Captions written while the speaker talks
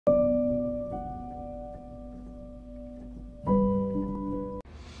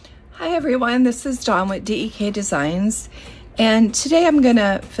everyone, this is Dawn with DEK Designs, and today I'm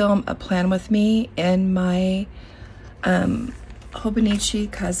gonna film a plan with me in my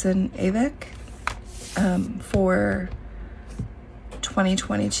Hobonichi Cousin Avec for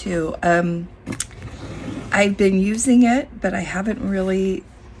 2022. I've been using it, but I haven't really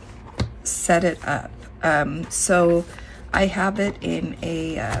set it up. So I have it in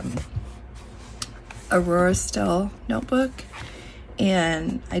a Aurora Still notebook,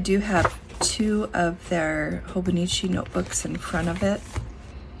 and I do have two of their Hobonichi notebooks in front of it,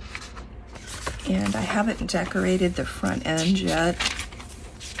 and I haven't decorated the front end yet,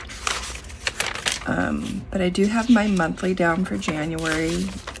 but I do have my monthly down for January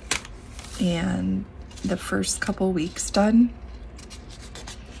and the first couple weeks done.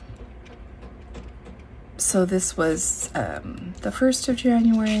 So this was the 1st of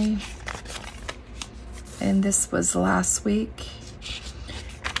January, and this was last week.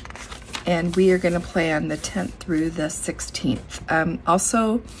 And we are going to plan the 10th through the 16th.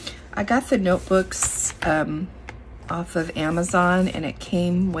 Also, I got the notebooks off of Amazon, and it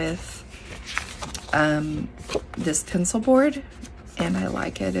came with this pencil board, and I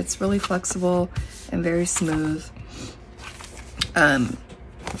like it. It's really flexible and very smooth.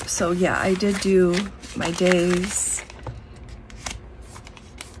 So yeah, I did do my days.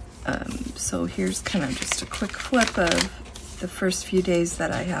 So here's kind of just a quick flip of the first few days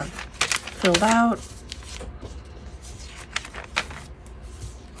that I have filled out.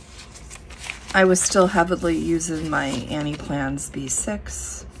 I was still heavily using my Annie Plans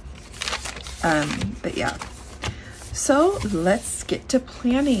B6. But yeah. So let's get to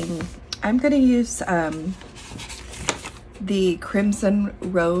planning. I'm gonna use the Crimson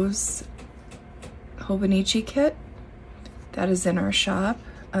Rose Hobonichi kit that is in our shop.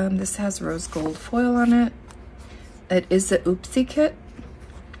 This has rose gold foil on it. It is the Oopsie kit.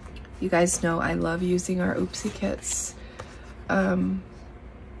 You guys know I love using our Oopsie kits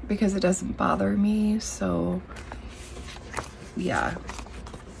because it doesn't bother me, so yeah.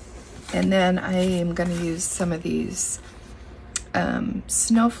 And then I am gonna use some of these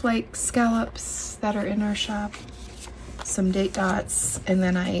snowflake scallops that are in our shop, some date dots, and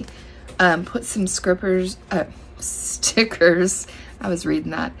then I put some stickers, I was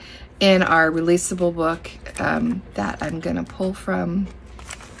reading that, in our releasable book that I'm gonna pull from.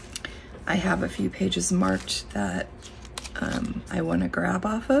 I have a few pages marked that I want to grab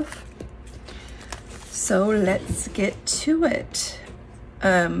off of. So let's get to it.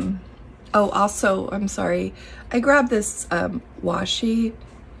 Oh, also, I'm sorry, I grabbed this washi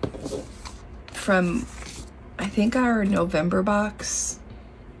from, I think, our November box,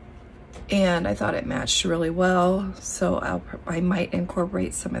 and I thought it matched really well, so I might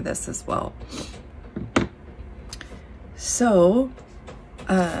incorporate some of this as well. So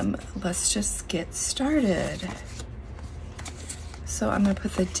let's just get started. So I'm gonna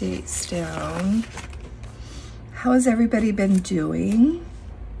put the dates down. How has everybody been doing?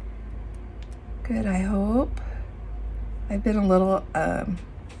 Good, I hope. I've been a little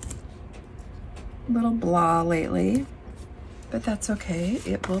blah lately, but that's okay,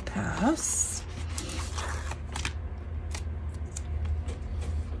 it will pass.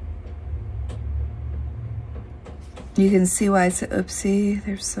 You can see why it's an oopsie.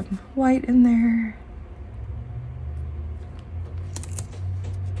 There's some white in there.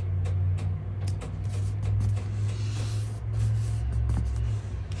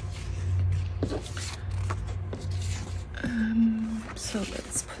 So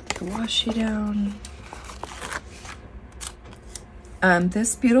let's put the washi down.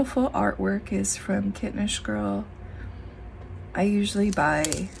 This beautiful artwork is from Kittenish Girl. I usually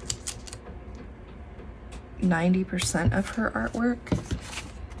buy 90% of her artwork.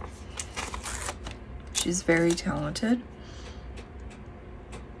 She's very talented.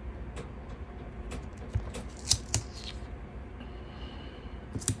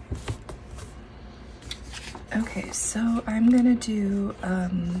 Okay, so I'm gonna do, I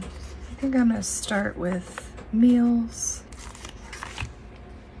think I'm gonna start with meals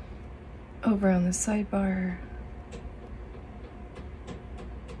over on the sidebar.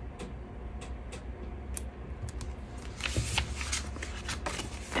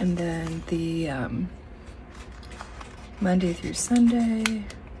 And then the Monday through Sunday.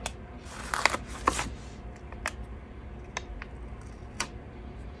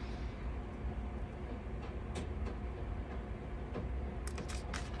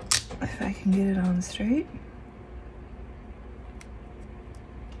 If I can get it on straight.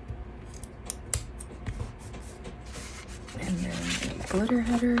 And then a glitter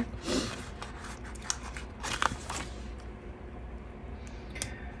header.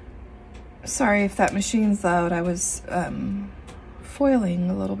 Sorry if that machine's loud. I was foiling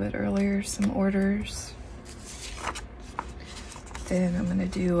a little bit earlier, some orders. Then I'm gonna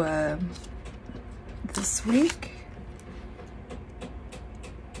do this week.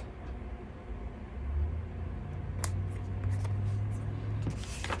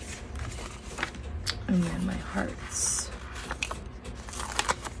 And then my hearts.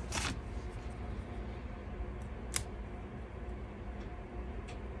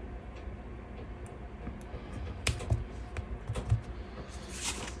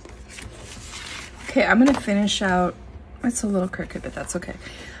 Okay, I'm gonna finish out, it's a little crooked, but that's okay.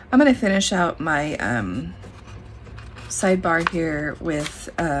 I'm gonna finish out my sidebar here with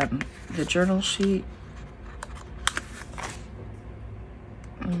the journal sheet.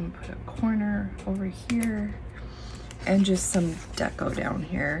 I'm gonna put a corner over here and just some deco down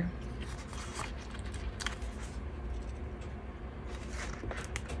here.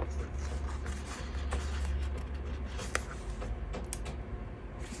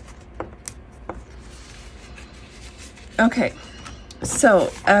 Okay,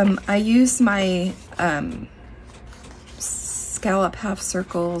 so I use my scallop half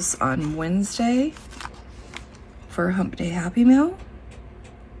circles on Wednesday for Hump Day Happy Meal.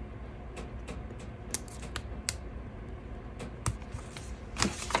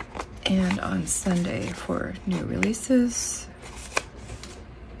 And on Sunday for new releases.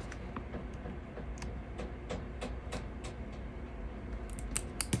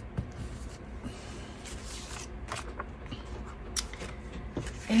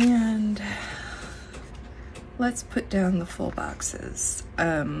 And let's put down the full boxes.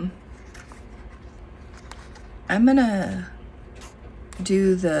 I'm gonna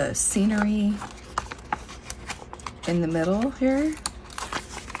do the scenery in the middle here.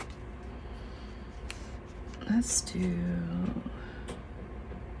 Let's do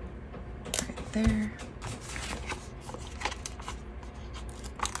right there.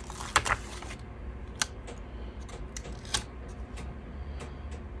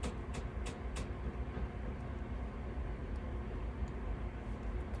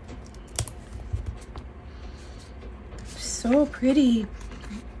 So pretty.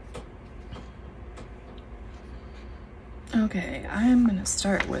 Okay, I'm gonna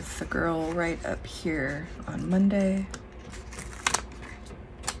start with the girl right up here on Monday.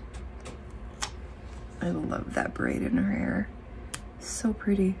 I love that braid in her hair. So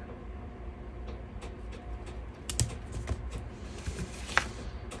pretty.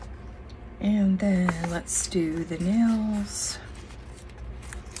 And then let's do the nails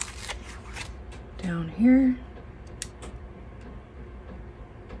down here.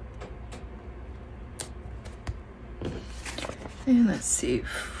 And let's see,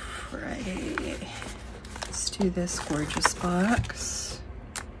 Friday. Let's do this gorgeous box.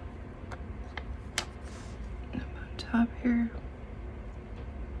 Up on top here.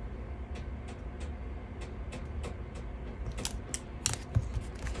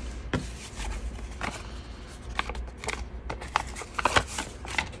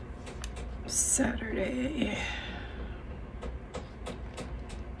 Saturday.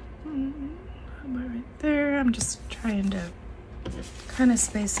 Right there. I'm just trying to kind of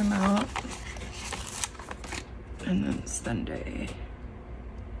space them out. And then Sunday.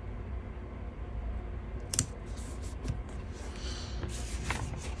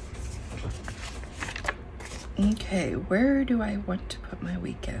 Okay, where do I want to put my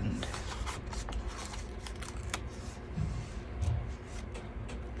weekend?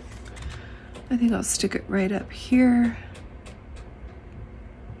 I think I'll stick it right up here.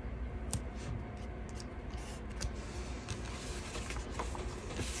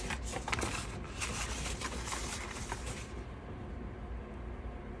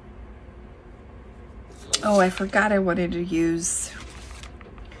 Oh, I forgot I wanted to use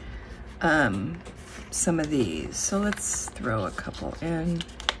some of these. So let's throw a couple in.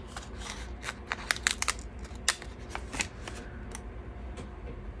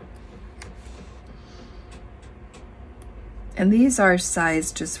 And these are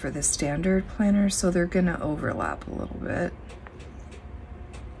sized just for the standard planner, so they're gonna overlap a little bit.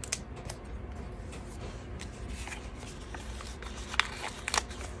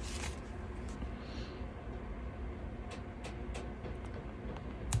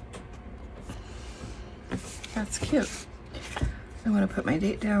 That's cute. I want to put my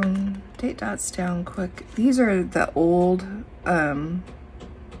date dots down quick. These are the old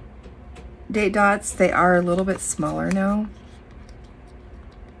date dots. They are a little bit smaller now,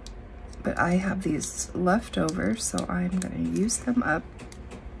 but I have these left over, so I'm going to use them up.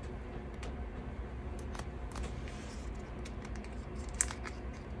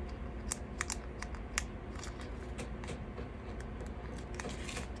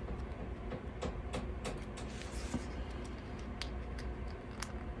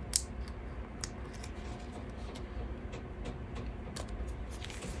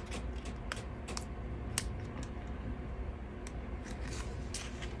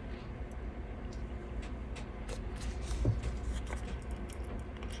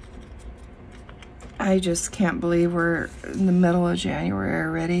 I just can't believe we're in the middle of January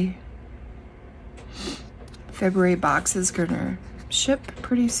already. February box is gonna ship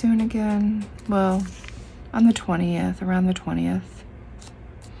pretty soon again. Well, on the 20th, around the 20th.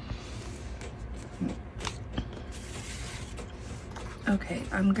 Okay,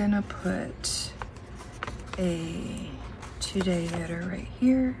 I'm gonna put a Today header right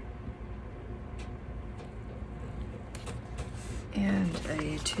here. And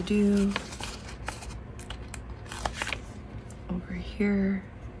a to-do over here.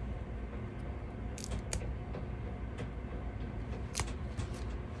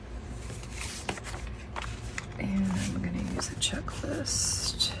 And I'm going to use a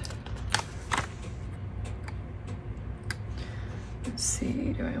checklist. Let's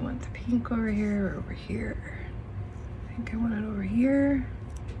see, do I want the pink over here or over here? I think I want it over here.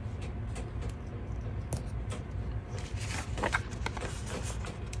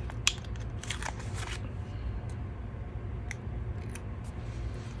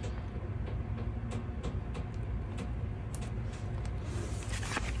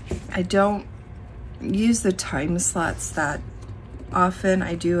 I don't use the time slots that often.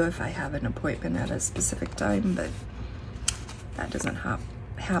 I do if I have an appointment at a specific time, but that doesn't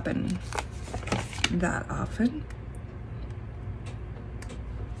happen that often.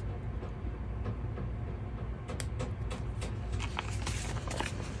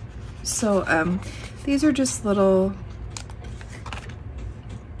 So these are just little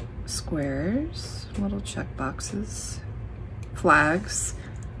squares, little check boxes, flags.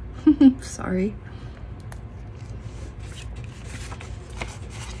 Sorry.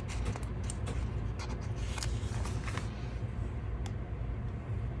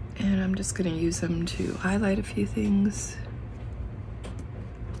 And I'm just going to use them to highlight a few things.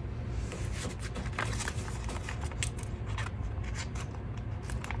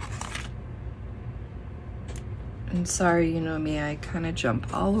 And sorry, you know me, I kind of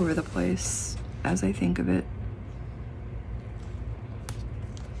jump all over the place as I think of it.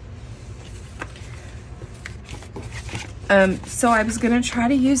 So I was gonna try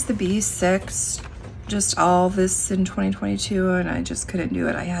to use the B6, just all this in 2022, and I just couldn't do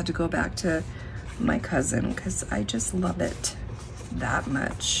it. I had to go back to my cousin because I just love it that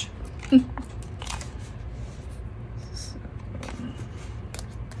much.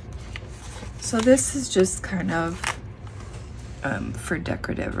 So this is just kind of for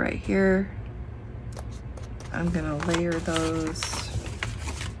decorative right here. I'm gonna layer those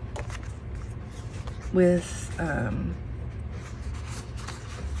with a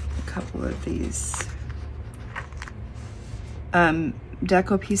couple of these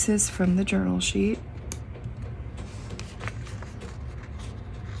deco pieces from the journal sheet.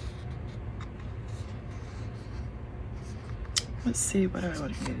 Let's see, what do I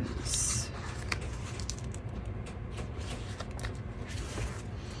want to use?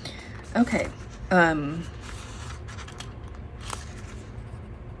 Okay,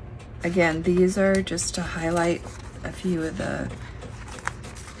 again, these are just to highlight a few of the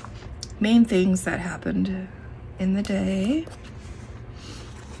main things that happened in the day.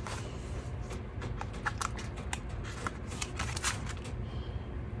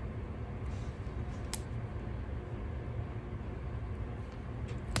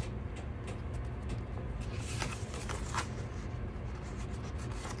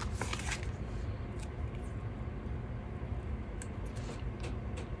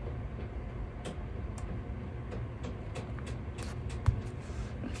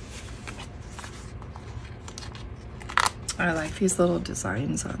 I like these little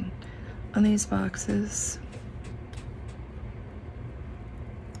designs on these boxes.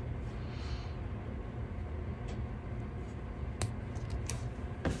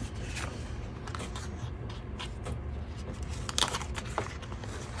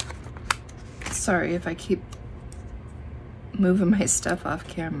 Sorry if I keep moving my stuff off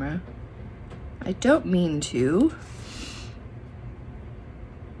camera. I don't mean to.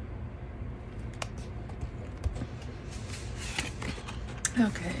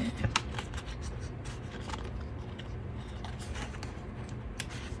 Okay.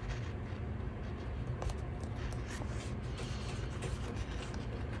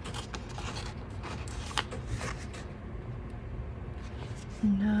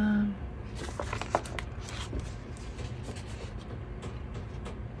 No.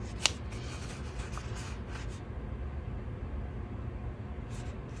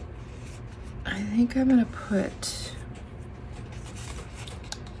 I think I'm gonna put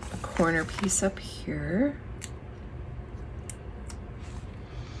a corner piece up here.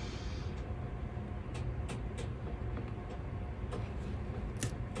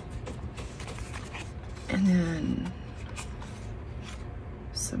 And then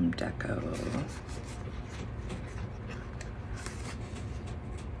some deco.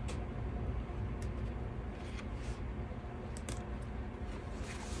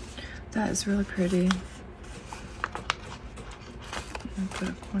 That is really pretty. I'm gonna put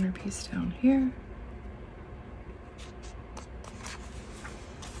a corner piece down here.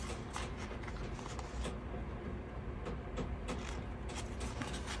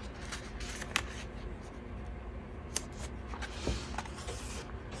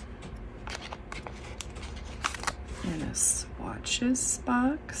 And a swatches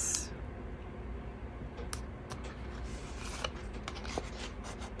box.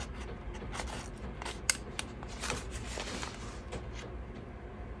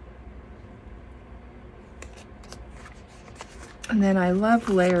 And then I love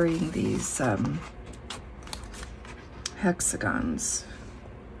layering these hexagons.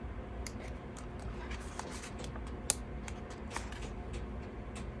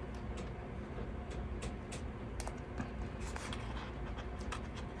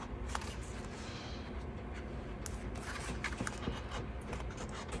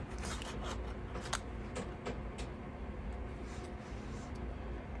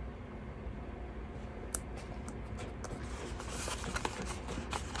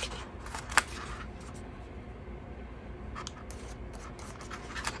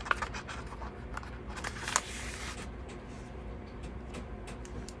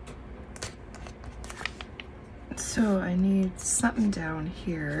 So I need something down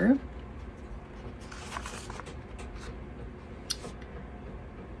here.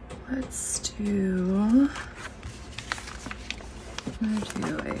 Let's do, let's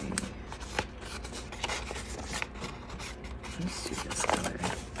do this color.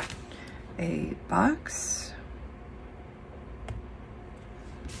 A box.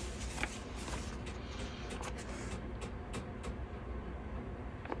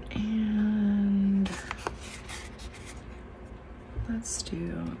 And let's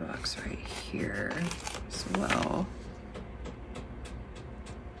do a box right here as well.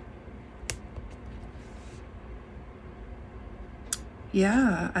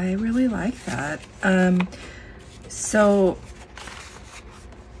 Yeah, I really like that. So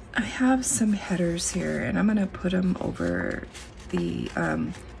I have some headers here and I'm gonna put them over the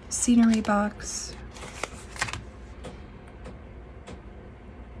scenery box.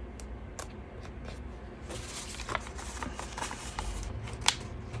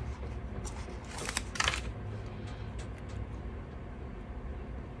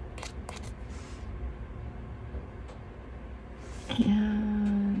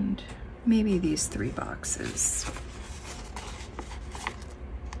 And maybe these 3 boxes.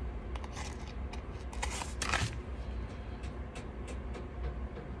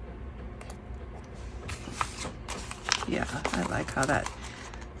 Yeah, I like how that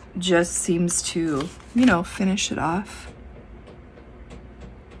just seems to, you know, finish it off.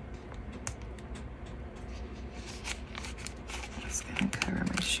 Just gonna cover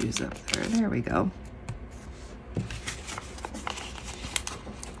my shoes up there. There we go.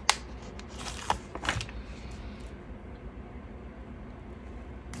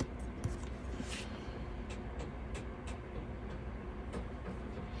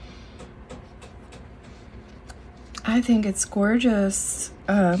 I think it's gorgeous.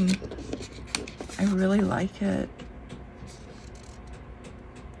 I really like it.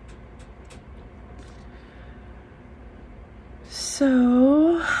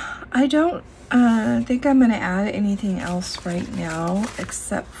 So I don't think I'm gonna add anything else right now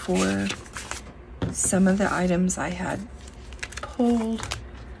except for some of the items I had pulled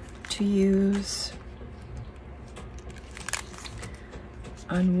to use.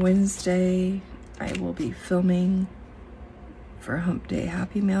 On Wednesday, I will be filming for Hump Day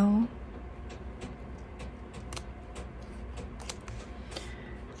Happy Meal.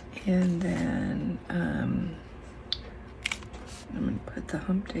 And then I'm gonna put the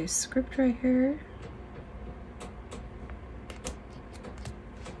Hump Day script right here.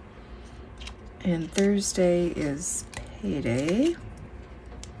 And Thursday is payday.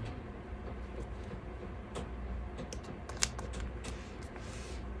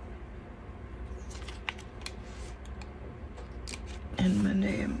 And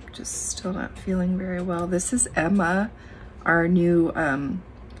Monday, I'm just still not feeling very well. This is Emma, our new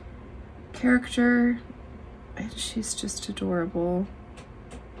character, and she's just adorable.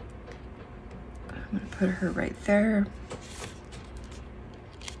 I'm gonna put her right there.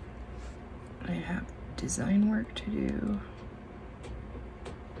 I have design work to do.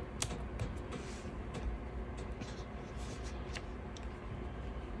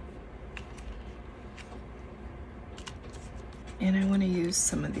 And I want to use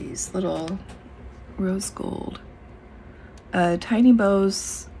some of these little rose gold tiny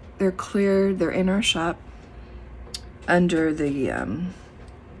bows. They're clear. They're in our shop under the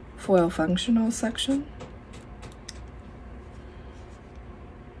foil functional section.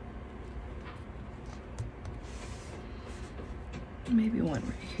 Maybe one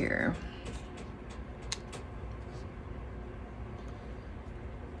right here.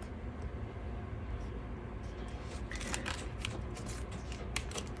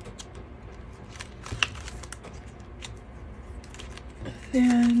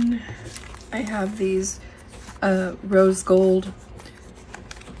 Then I have these rose gold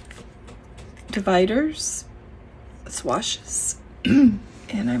dividers, swashes, and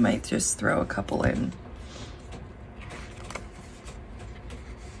I might just throw a couple in.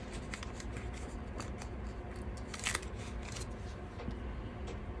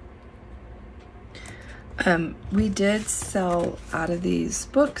 We did sell out of these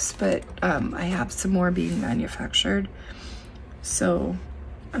books, but I have some more being manufactured. So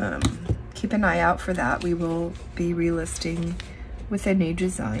keep an eye out for that. We will be relisting with a new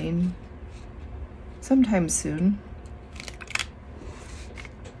design sometime soon.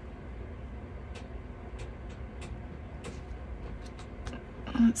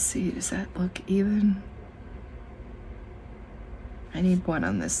 Let's see, does that look even? I need one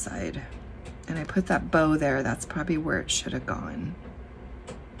on this side. And I put that bow there. That's probably where it should have gone.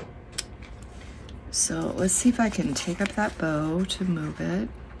 So let's see if I can take up that bow to move it.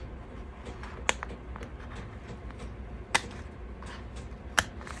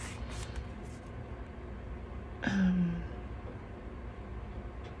 I'm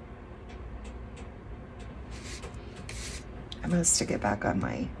gonna stick it back on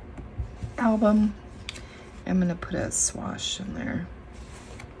my album. I'm gonna put a swash in there.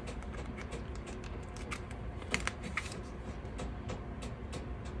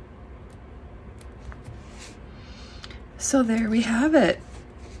 So there we have it.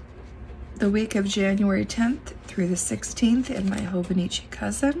 The week of January 10th through the 16th in my Hobonichi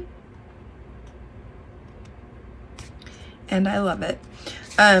cousin. And I love it.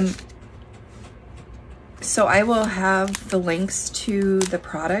 So I will have the links to the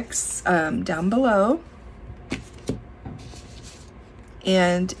products down below.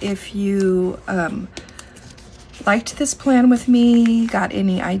 And if you liked this plan with me, got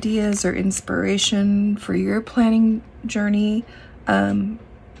any ideas or inspiration for your planning journey,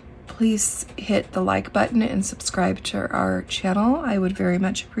 please hit the like button and subscribe to our channel. I would very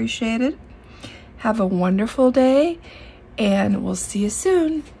much appreciate it. Have a wonderful day, and we'll see you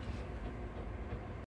soon.